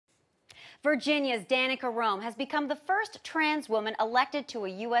Virginia's Danica Roem has become the first trans woman elected to a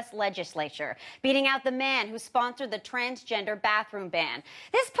U.S. legislature, beating out the man who sponsored the transgender bathroom ban.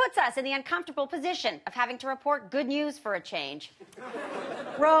 This puts us in the uncomfortable position of having to report good news for a change.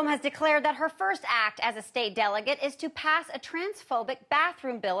 Roem has declared that her first act as a state delegate is to pass a transphobic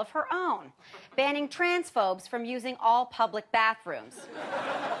bathroom bill of her own, banning transphobes from using all public bathrooms.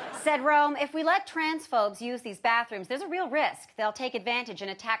 Said Roem, if we let transphobes use these bathrooms, there's a real risk they'll take advantage and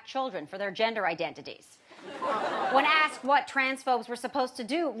attack children for their gender identities. When asked what transphobes were supposed to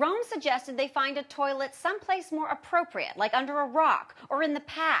do, Roem suggested they find a toilet someplace more appropriate, like under a rock or in the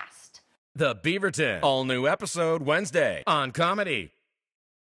past. The Beaverton, all new episode Wednesday on Comedy.